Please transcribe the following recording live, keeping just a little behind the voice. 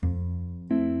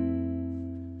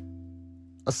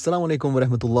अस्सलाम वालेकुम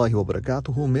वरहमतुल्लाहि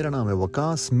वबरकातुहू। मेरा नाम है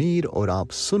वकास मीर और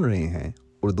आप सुन रहे हैं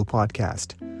उर्दू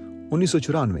पॉडकास्ट।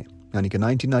 1994 यानी कि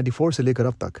 1994 से लेकर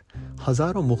अब तक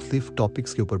हज़ारों मुख्तलिफ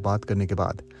टॉपिक्स के ऊपर बात करने के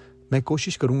बाद मैं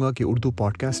कोशिश करूँगा कि उर्दू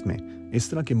पॉडकास्ट में इस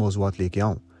तरह के मौज़ूआत लेके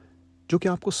आऊँ जो कि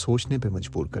आपको सोचने पे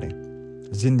मजबूर करें,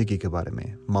 ज़िंदगी के बारे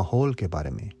में, माहौल के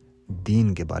बारे में,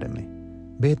 दीन के बारे में,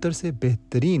 बेहतर से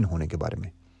बेहतरीन होने के बारे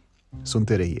में।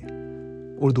 सुनते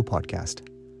रहिए उर्दू पॉडकास्ट।